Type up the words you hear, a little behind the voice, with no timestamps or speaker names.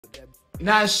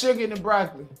Not sugar in the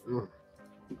broccoli. I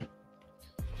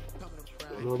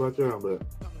don't know about y'all, but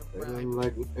ain't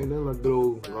nothing like good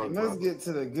old. Let's get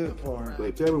to the good part.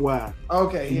 But tell me why.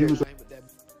 Okay, here's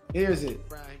it.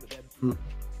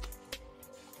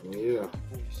 Yeah.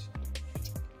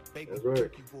 That's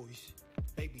right.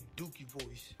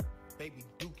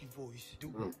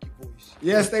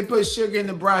 Yes, they put sugar in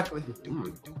the broccoli.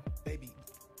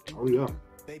 Oh yeah.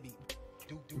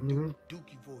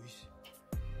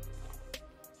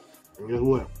 And guess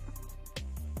what?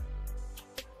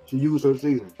 She used her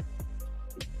seasoning.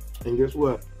 And guess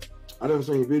what? I done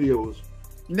seen videos.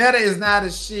 Netta is not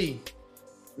a she.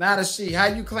 Not a she. How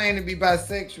you claim to be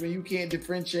bisexual and you can't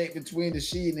differentiate between the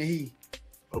she and the he?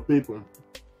 Of people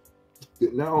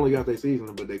that not only got their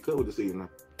seasoning, but they cook with the seasoning.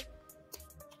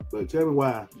 But tell me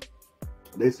why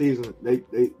they season they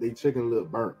chicken look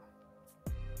burnt.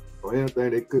 Or anything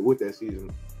they cook with that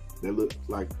seasoning that look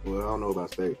like, well, I don't know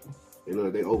about steak. They look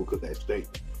like they overcook that steak.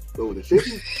 But with the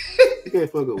chicken, you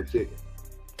can't fuck up with chicken.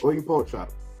 Or you can pork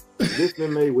chop. This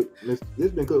been made with this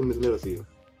been cooked with Miss Netta season.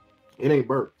 It ain't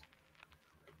burnt.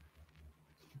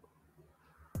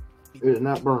 It is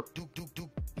not burnt.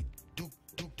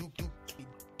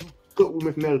 Cooked with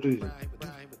Miss Netta season.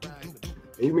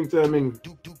 And you mean tell me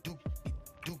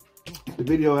the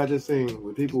video I just seen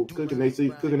with people cooking their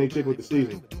chicken with the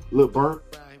season look burnt?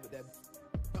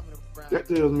 That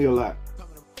tells me a lot.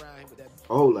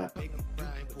 A whole lot.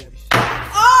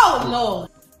 Oh Lord.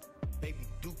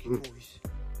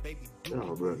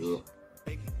 Oh, bro.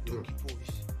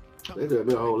 They tell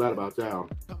me a whole lot about y'all.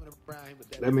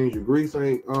 That means your grease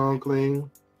ain't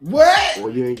clean. What? Or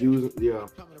you ain't using, yeah.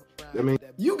 That means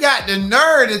you got the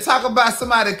nerve to talk about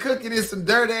somebody cooking in some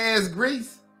dirty ass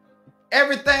grease.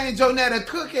 Everything Joe Netta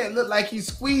cook at looked like he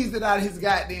squeezed it out of his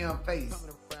goddamn face.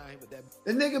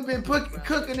 The nigga been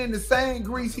cooking in the same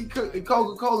grease he cooked the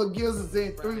Coca-Cola gizzards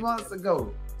in 3 months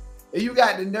ago. And you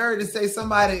got the nerve to say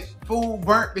somebody food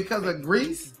burnt because of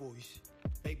grease?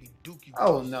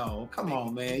 Oh no, come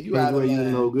on, man. You out of line.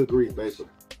 You know good grease,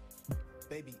 basically.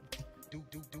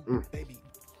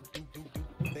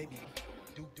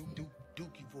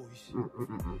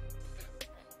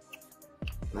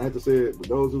 I have to say it, but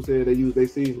those who said they use their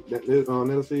season, that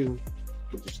Netta season,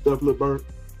 but the stuff look burnt,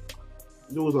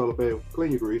 do us all a favor.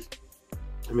 Clean your grease.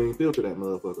 I mean, filter that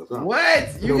motherfucker. Sorry.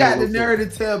 What? You got the nerve to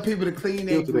tell people to clean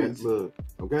their grease. Filter that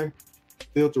mud, okay?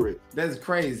 Filter it. That's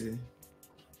crazy.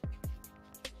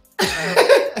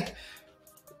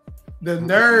 The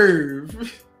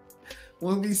nerve.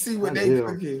 When we see what they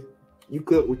cooking. You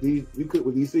cook with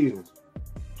these seasons.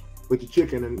 But your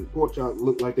chicken and the pork chop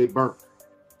look like they burnt.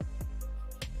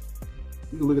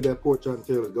 You can look at that pork chop and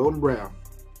tell it's golden brown.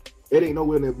 It ain't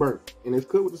nowhere near burnt. And it's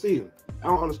cooked with the seasoning. I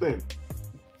don't understand.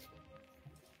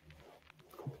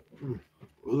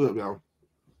 What's up, y'all?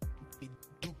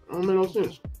 Don't make no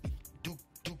sense.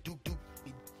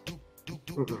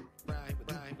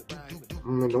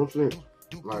 Make no sense.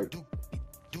 Like,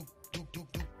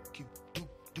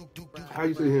 how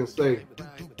you sit here and say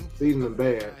seasoning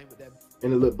bad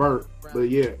and it look burnt, but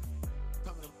yeah,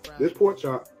 this pork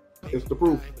chop is the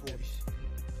proof.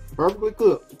 Perfectly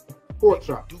cooked pork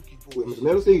chop with Miss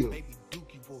Netta seasoning.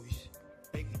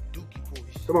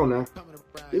 Come on now,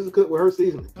 this is cooked with her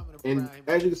seasoning, and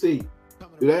as you can see,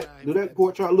 do that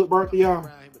pork chop look burnt to y'all?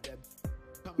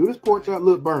 Do this pork chop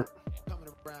look burnt?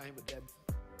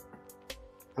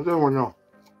 I just want to know.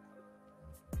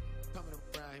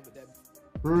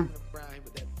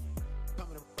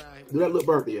 Do that look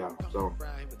burnt to y'all? So,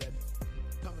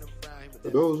 for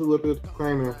those who up there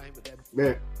claiming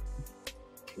that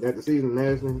the season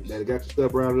nasty, that it got your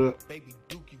stuff rounded up,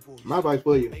 my advice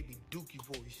for you: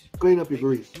 clean up your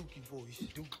grease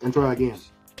and try again.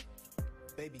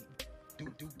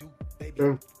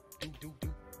 Okay?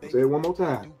 I'll say it one more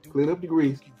time: clean up your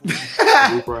grease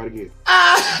and try it again.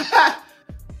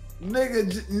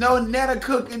 Nigga, no Netta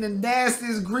cooking the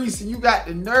nastiest grease, and you got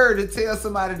the nerve to tell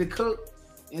somebody to cook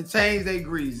and change their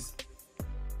grease.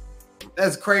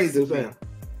 That's crazy, man.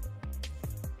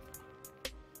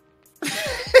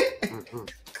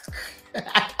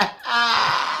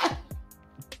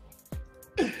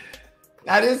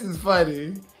 Now this is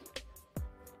funny.